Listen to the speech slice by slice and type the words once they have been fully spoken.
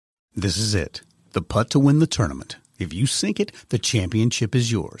This is it. The putt to win the tournament. If you sink it, the championship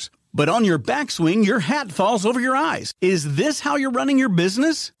is yours. But on your backswing, your hat falls over your eyes. Is this how you're running your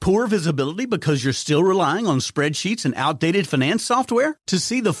business? Poor visibility because you're still relying on spreadsheets and outdated finance software? To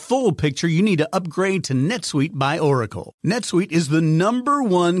see the full picture, you need to upgrade to NetSuite by Oracle. NetSuite is the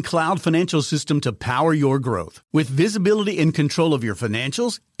 #1 cloud financial system to power your growth. With visibility and control of your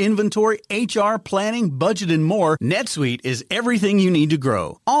financials, inventory, HR, planning, budget, and more, NetSuite is everything you need to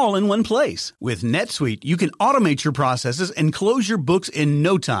grow, all in one place. With NetSuite, you can automate your processes and close your books in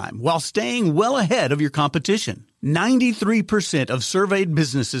no time while staying well ahead of your competition. 93% of surveyed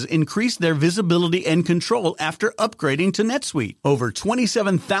businesses increased their visibility and control after upgrading to NetSuite. Over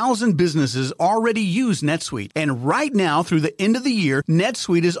 27,000 businesses already use NetSuite. And right now, through the end of the year,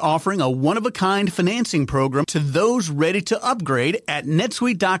 NetSuite is offering a one-of-a-kind financing program to those ready to upgrade at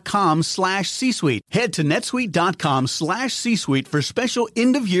netsuite.com/C-Suite. Head to netsuite.com/C-Suite for special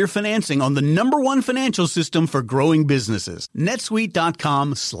end-of-year financing on the #1 financial system for growing businesses.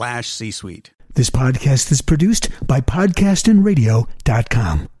 netsuite.com/C-Suite. This podcast is produced by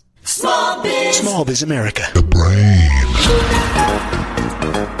podcastinradio.com. Small Biz America. The brain.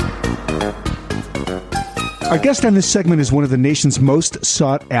 Our guest on this segment is one of the nation's most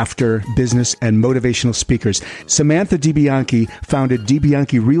sought-after business and motivational speakers. Samantha DeBianchi founded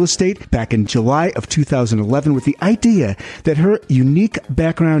DeBianchi Real Estate back in July of 2011 with the idea that her unique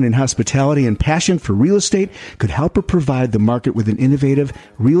background in hospitality and passion for real estate could help her provide the market with an innovative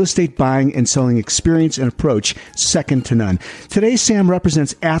real estate buying and selling experience and approach second to none. Today, Sam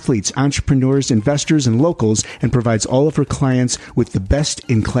represents athletes, entrepreneurs, investors, and locals and provides all of her clients with the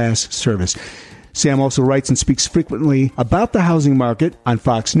best-in-class service. Sam also writes and speaks frequently about the housing market on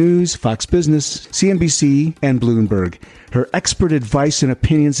Fox News, Fox Business, CNBC, and Bloomberg. Her expert advice and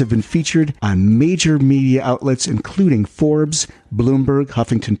opinions have been featured on major media outlets, including Forbes, Bloomberg,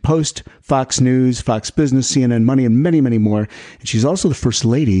 Huffington Post, Fox News, Fox Business, CNN Money, and many, many more. And she's also the first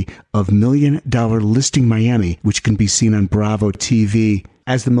lady of $1 Million Listing Miami, which can be seen on Bravo TV.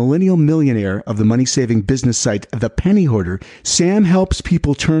 As the millennial millionaire of the money-saving business site The Penny Hoarder, Sam helps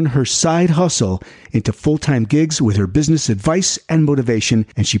people turn her side hustle into full-time gigs with her business advice and motivation,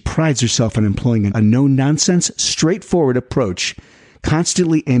 and she prides herself on employing a no-nonsense, straightforward approach,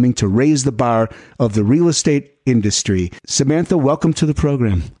 constantly aiming to raise the bar of the real estate industry. Samantha, welcome to the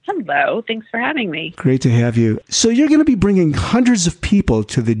program. Hello. Thanks for having me. Great to have you. So you're going to be bringing hundreds of people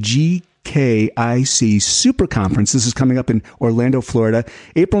to the GKIC Super Conference. This is coming up in Orlando, Florida.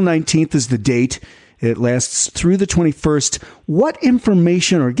 April 19th is the date. It lasts through the 21st. What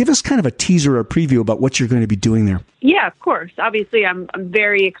information, or give us kind of a teaser or preview about what you're going to be doing there? Yeah, of course. Obviously, I'm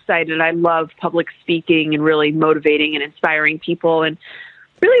very excited. I love public speaking and really motivating and inspiring people. And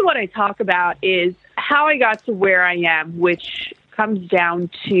really what I talk about is how I got to where I am, which comes down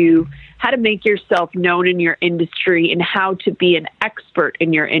to how to make yourself known in your industry and how to be an expert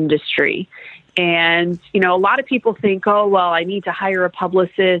in your industry. And, you know, a lot of people think, oh, well, I need to hire a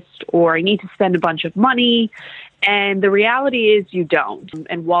publicist or I need to spend a bunch of money. And the reality is you don't.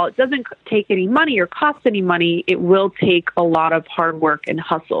 And while it doesn't take any money or cost any money, it will take a lot of hard work and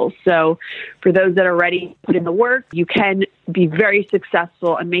hustle. So for those that are ready to put in the work, you can be very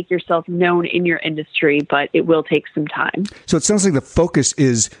successful and make yourself known in your industry, but it will take some time. So it sounds like the focus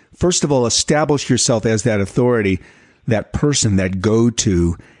is, first of all, establish yourself as that authority, that person, that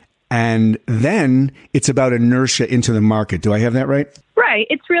go-to, and then it's about inertia into the market. Do I have that right? Right.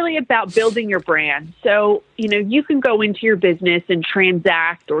 It's really about building your brand. So, you know, you can go into your business and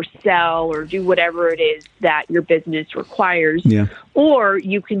transact or sell or do whatever it is that your business requires. Yeah. Or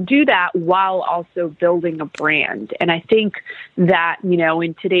you can do that while also building a brand. And I think that, you know,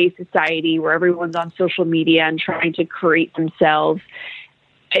 in today's society where everyone's on social media and trying to create themselves,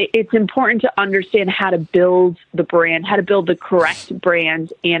 it's important to understand how to build the brand, how to build the correct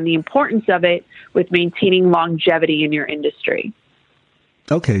brand, and the importance of it with maintaining longevity in your industry.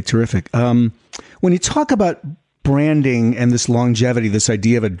 Okay, terrific. When you talk about branding and this longevity, this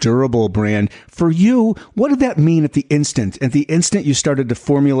idea of a durable brand, for you, what did that mean at the instant you started to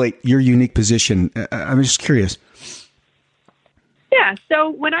formulate your unique position? I'm just curious. Yeah. So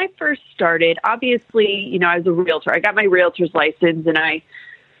when I first started, obviously, you know, I was a realtor. I got my realtor's license and I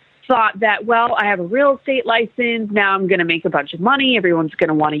thought that, well, I have a real estate license. Now I'm going to make a bunch of money. Everyone's going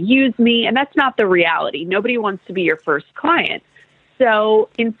to want to use me. And that's not the reality. Nobody wants to be your first client. so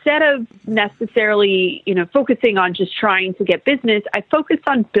instead of necessarily, focusing on just trying to get business, I focused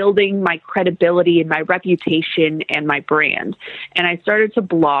on building my credibility and my reputation and my brand. And I started to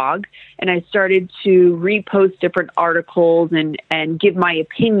blog, and I started to repost different articles and give my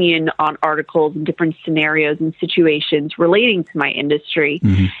opinion on articles and different scenarios and situations relating to my industry,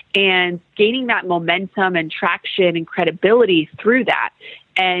 and gaining that momentum and traction and credibility through that.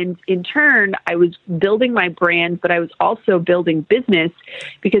 And in turn, I was building my brand, but I was also building business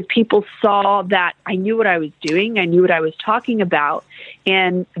because people saw that I knew what I was doing. I knew what I was talking about,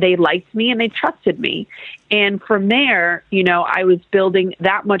 and they liked me and they trusted me. And from there, I was building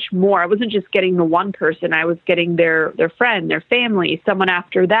that much more. I wasn't just getting the one person. I was getting their friend, their family, someone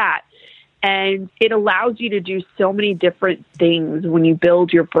after that. And it allows you to do so many different things when you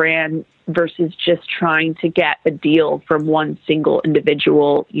build your brand versus just trying to get a deal from one single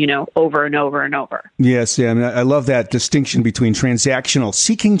individual, over and over and over. Yes, yeah. I mean, I love that distinction between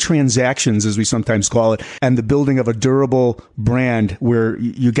seeking transactions, as we sometimes call it, and the building of a durable brand where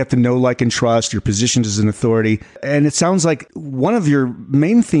you get to know, like, and trust, you're positioned as an authority. And it sounds like one of your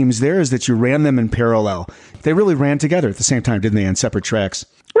main themes there is that you ran them in parallel. They really ran together at the same time, didn't they, on separate tracks?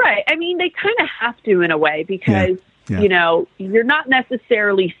 Right. I mean, they kind of have to in a way because, you're not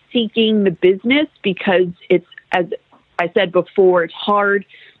necessarily seeking the business because it's, as I said before, it's hard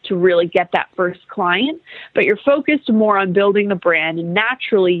to really get that first client, but you're focused more on building the brand, and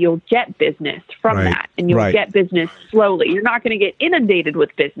naturally you'll get business from that, and you'll get business slowly. You're not going to get inundated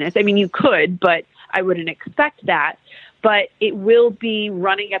with business. I mean, you could, but I wouldn't expect that. But it will be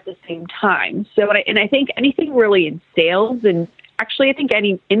running at the same time. So, I think anything really in sales, and actually I think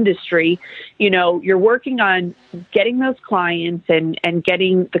any industry, you're working on getting those clients and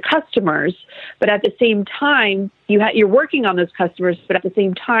getting the customers, but at the same time, you're working on those customers, but at the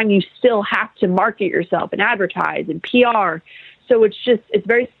same time, you still have to market yourself and advertise and PR. So it's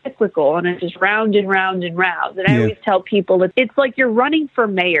very cyclical, and it's just round and round and round. And I always tell people that it's like you're running for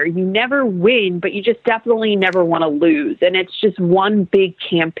mayor. You never win, but you just definitely never want to lose. And it's just one big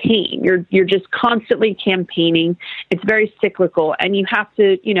campaign. You're just constantly campaigning. It's very cyclical, and you have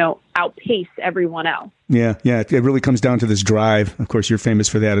to, outpace everyone else. Yeah. It really comes down to this drive. Of course, you're famous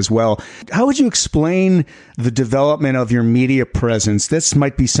for that as well. How would you explain the development of your media presence? This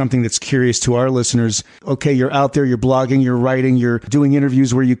might be something that's curious to our listeners. Okay, you're out there, you're blogging, you're writing, you're doing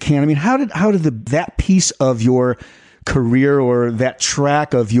interviews where you can. I mean, how did that piece of your career or that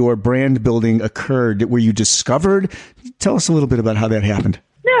track of your brand building occur? Were you discovered? Tell us a little bit about how that happened.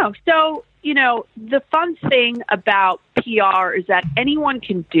 No. So, the fun thing about PR is that anyone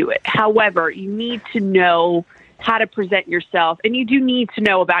can do it. However, you need to know how to present yourself, and you do need to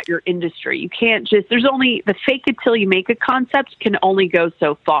know about your industry. You can't there's only the fake it till you make it concept can only go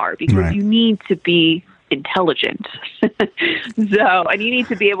so far because you need to be intelligent. And you need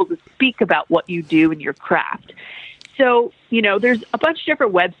to be able to speak about what you do in your craft. So, there's a bunch of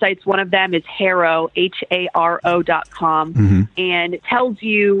different websites. One of them is Haro, HARO.com, and it tells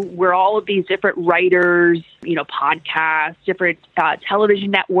you where all of these different writers, podcasts, different television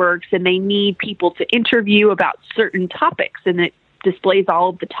networks, and they need people to interview about certain topics, and it displays all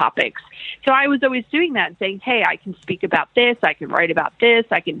of the topics. So I was always doing that and saying, hey, I can speak about this, I can write about this,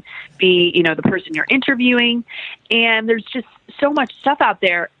 I can be, the person you're interviewing. And there's just so much stuff out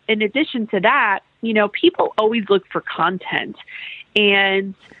there. In addition to that, people always look for content.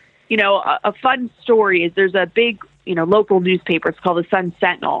 And, a fun story is there's a big, local newspaper. It's called the Sun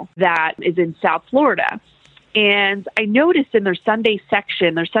Sentinel that is in South Florida. And I noticed in their Sunday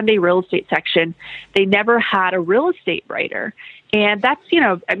section, their Sunday real estate section, they never had a real estate writer. And that's,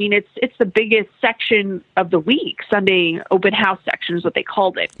 it's the biggest section of the week. Sunday open house section is what they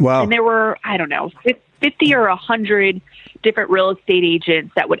called it. Wow. And there were, 50 or 100 different real estate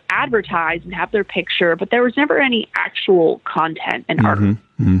agents that would advertise and have their picture, but there was never any actual content and art.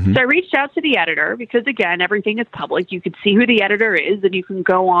 So I reached out to the editor because, again, everything is public. You could see who the editor is, and you can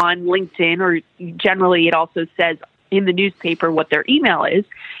go on LinkedIn, or generally it also says in the newspaper what their email is.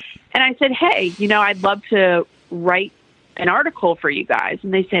 And I said, hey, I'd love to write an article for you guys.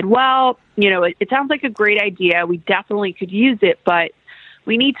 And they said, well, it sounds like a great idea. We definitely could use it, but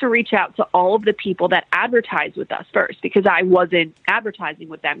we need to reach out to all of the people that advertise with us first, because I wasn't advertising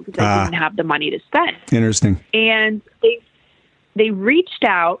with them because I didn't have the money to spend. Interesting. And they reached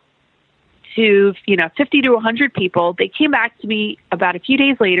out to, 50 to 100 people. They came back to me about a few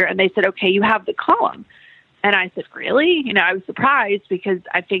days later and they said, okay, you have the column. And I said, really? I was surprised because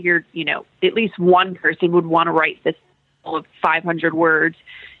I figured, at least one person would want to write this of 500 words.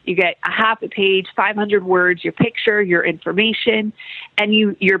 You get a half a page, 500 words, your picture, your information, and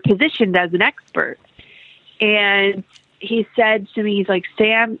you're positioned as an expert. And he said to me, he's like,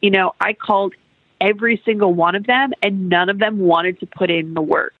 Sam, I called every single one of them and none of them wanted to put in the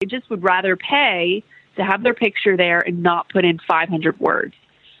work. They just would rather pay to have their picture there and not put in 500 words.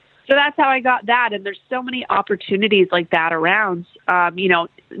 So that's how I got that. And there's so many opportunities like that around.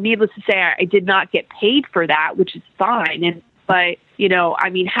 Needless to say, I did not get paid for that, which is fine. But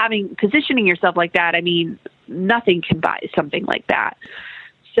positioning yourself like that, nothing can buy something like that.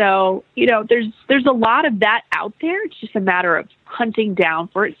 So, there's a lot of that out there. It's just a matter of hunting down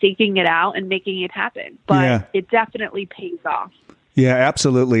for it, seeking it out, and making it happen. But It definitely pays off. Yeah,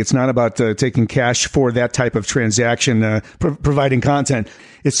 absolutely. It's not about taking cash for that type of transaction, providing content.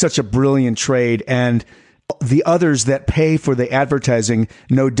 It's such a brilliant trade. And the others that pay for the advertising,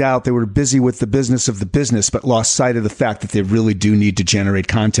 no doubt they were busy with the business of the business, but lost sight of the fact that they really do need to generate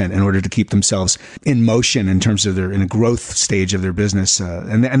content in order to keep themselves in motion in terms of in a growth stage of their business.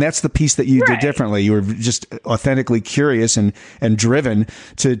 And that's the piece that you did differently. You were just authentically curious and driven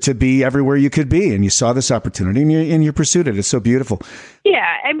to be everywhere you could be. And you saw this opportunity and you pursued it. It's so beautiful.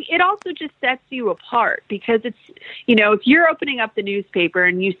 Yeah. It also just sets you apart because it's, if you're opening up the newspaper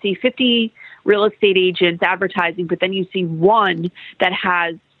and you see 50 real estate agents advertising, but then you see one that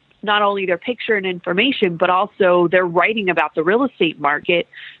has not only their picture and information, but also they're writing about the real estate market,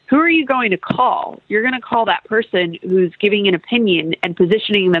 who are you going to call? You're going to call that person who's giving an opinion and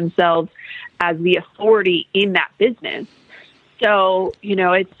positioning themselves as the authority in that business. So,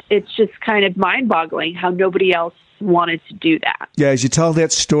 it's just kind of mind-boggling how nobody else wanted to do that. Yeah, as you tell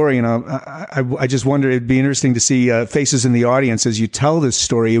that story, I just wonder, it'd be interesting to see faces in the audience as you tell this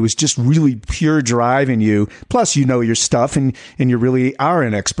story. It was just really pure drive in you. Plus, your stuff, and you really are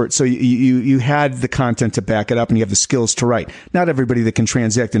an expert. So you had the content to back it up, and you have the skills to write. Not everybody that can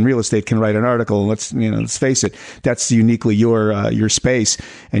transact in real estate can write an article. Let's face it. That's uniquely your space,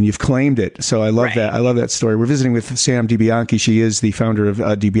 and you've claimed it. So I love that. I love that story. We're visiting with Sam DeBianchi. She is the founder of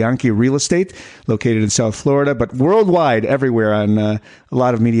DeBianchi Real Estate, located in South Florida, but worldwide, everywhere on a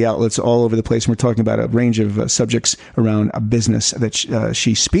lot of media outlets all over the place. And we're talking about a range of subjects around a business that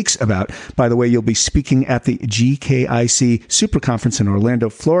she speaks about. By the way, you'll be speaking at the GKIC Super Conference in Orlando,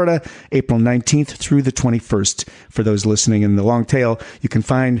 Florida, April 19th through the 21st. For those listening in the long tail, you can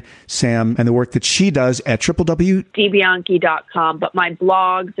find Sam and the work that she does at www.DeBianchi.com. But my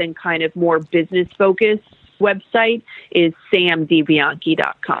blogs and kind of more business-focused website is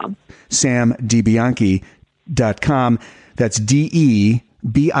samdebianchi.com. samdebianchi.com. That's DeBianchi.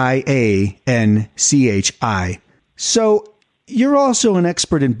 So you're also an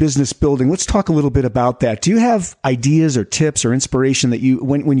expert in business building. Let's talk a little bit about that. Do you have ideas or tips or inspiration that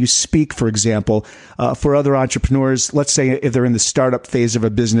when you speak, for example, for other entrepreneurs, let's say if they're in the startup phase of a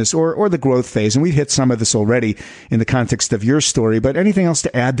business or the growth phase, and we've hit some of this already in the context of your story, but anything else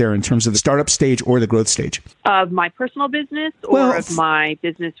to add there in terms of the startup stage or the growth stage? Of my personal business or of my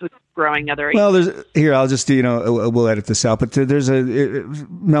business with growing other agents? Well, I'll just, we'll edit this out, but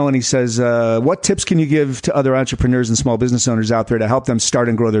Melanie says, what tips can you give to other entrepreneurs and small business owners out there to help them start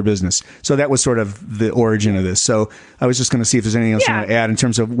and grow their business? So that was sort of the origin of this. So I was just going to see if there's anything else you want to add in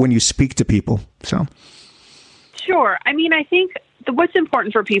terms of when you speak to people. So. Sure. I think what's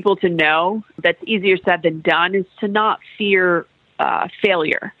important for people to know that's easier said than done is to not fear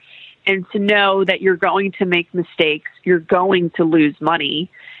failure and to know that you're going to make mistakes. You're going to lose money.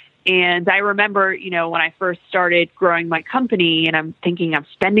 And I remember, when I first started growing my company and I'm thinking I'm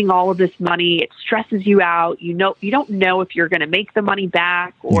spending all of this money, it stresses you out. You don't know if you're going to make the money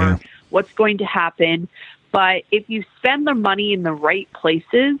back or what's going to happen. But if you spend the money in the right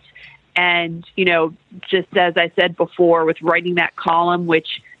places and, just as I said before with writing that column,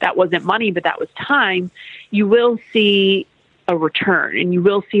 which that wasn't money, but that was time, you will see a return and you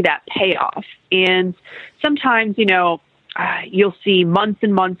will see that payoff. And sometimes, you'll see months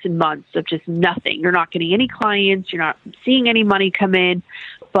and months and months of just nothing. You're not getting any clients. You're not seeing any money come in,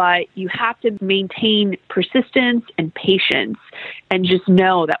 but you have to maintain persistence and patience and just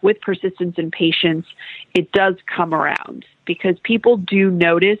know that with persistence and patience, it does come around because people do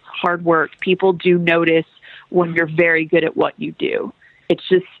notice hard work. People do notice when you're very good at what you do. It's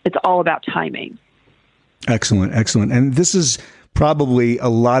all about timing. Excellent. Excellent. And this is probably a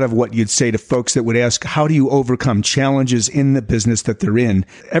lot of what you'd say to folks that would ask, how do you overcome challenges in the business that they're in?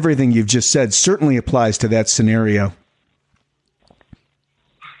 Everything you've just said certainly applies to that scenario.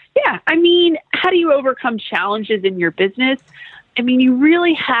 Yeah. How do you overcome challenges in your business? You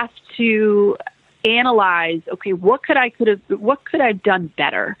really have to analyze, okay, what could I have done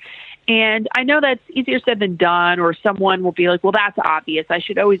better? And I know that's easier said than done, or someone will be like, well, that's obvious. I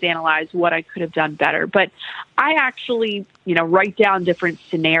should always analyze what I could have done better. But I actually, write down different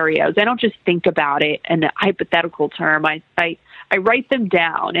scenarios. I don't just think about it in a hypothetical term. I write them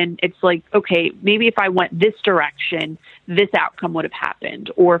down, and it's like, okay, maybe if I went this direction, this outcome would have happened.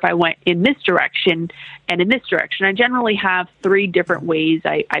 Or if I went in this direction and in this direction. I generally have 3 different ways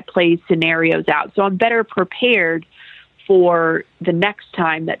I play scenarios out. So I'm better prepared for the next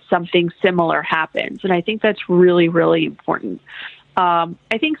time that something similar happens. And I think that's really, really important. I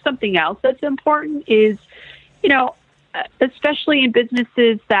think something else that's important is, especially in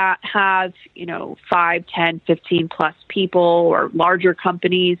businesses that have, 5, 10, 15 plus people or larger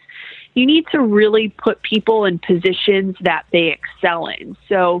companies, you need to really put people in positions that they excel in.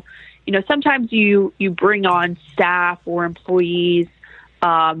 So, sometimes you bring on staff or employees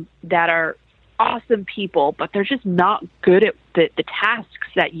that are awesome people, but they're just not good at the tasks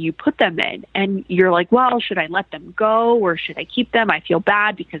that you put them in. And you're like, well, should I let them go or should I keep them? I feel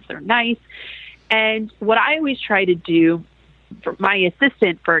bad because they're nice. And what I always try to do for my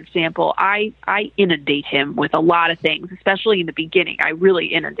assistant, for example, I inundate him with a lot of things, especially in the beginning. I really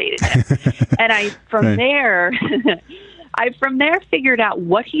inundated him. And I from there figured out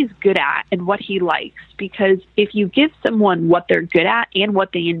what he's good at and what he likes. Because if you give someone what they're good at and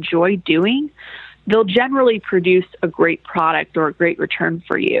what they enjoy doing, they'll generally produce a great product or a great return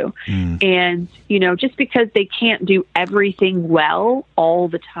for you. And, just because they can't do everything well all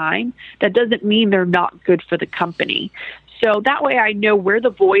the time, that doesn't mean they're not good for the company. So that way I know where the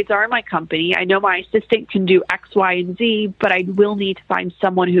voids are in my company. I know my assistant can do X, Y, and Z, but I will need to find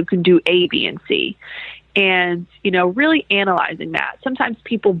someone who can do A, B, and C. And, really analyzing that. Sometimes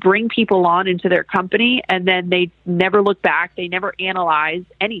people bring people on into their company and then they never look back. They never analyze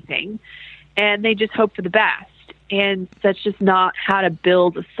anything. And they just hope for the best. And that's just not how to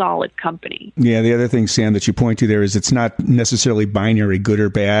build a solid company. Yeah, the other thing, Sam, that you point to there is it's not necessarily binary, good or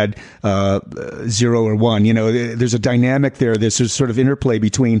bad, 0 or 1. There's a dynamic there. There's a sort of interplay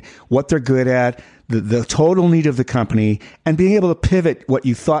between what they're good at, the total need of the company, and being able to pivot what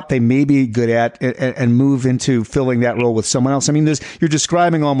you thought they may be good at and move into filling that role with someone else. I mean, you're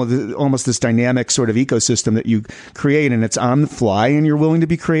describing almost this dynamic sort of ecosystem that you create, and it's on the fly, and you're willing to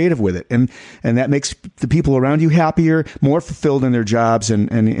be creative with it. And that makes the people around you happier, more fulfilled in their jobs,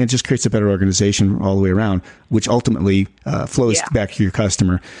 and it just creates a better organization all the way around, which ultimately flows back to your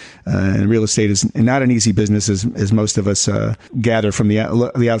customer. And real estate is not an easy business, as most of us gather from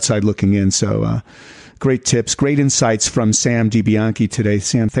the outside looking in. So great tips, great insights from Sam DeBianchi today.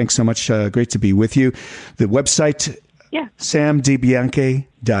 Sam, thanks so much. Great to be with you. The website,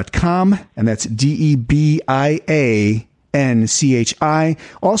 samdebianchi.com, and that's DeBianchi.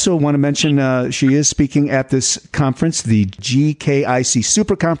 Also want to mention she is speaking at this conference, the GKIC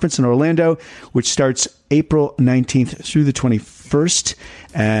Super Conference in Orlando, which starts April 19th through the 21st.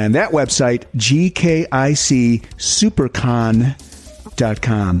 And that website,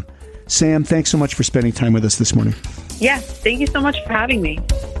 gkicsupercon.com. Sam, thanks so much for spending time with us this morning. Yes, thank you so much for having me.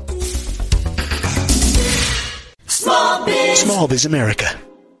 Small Biz America.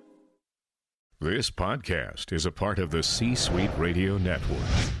 This podcast is a part of the C-Suite Radio Network.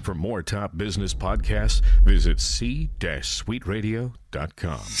 For more top business podcasts, visit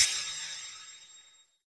c-suiteradio.com.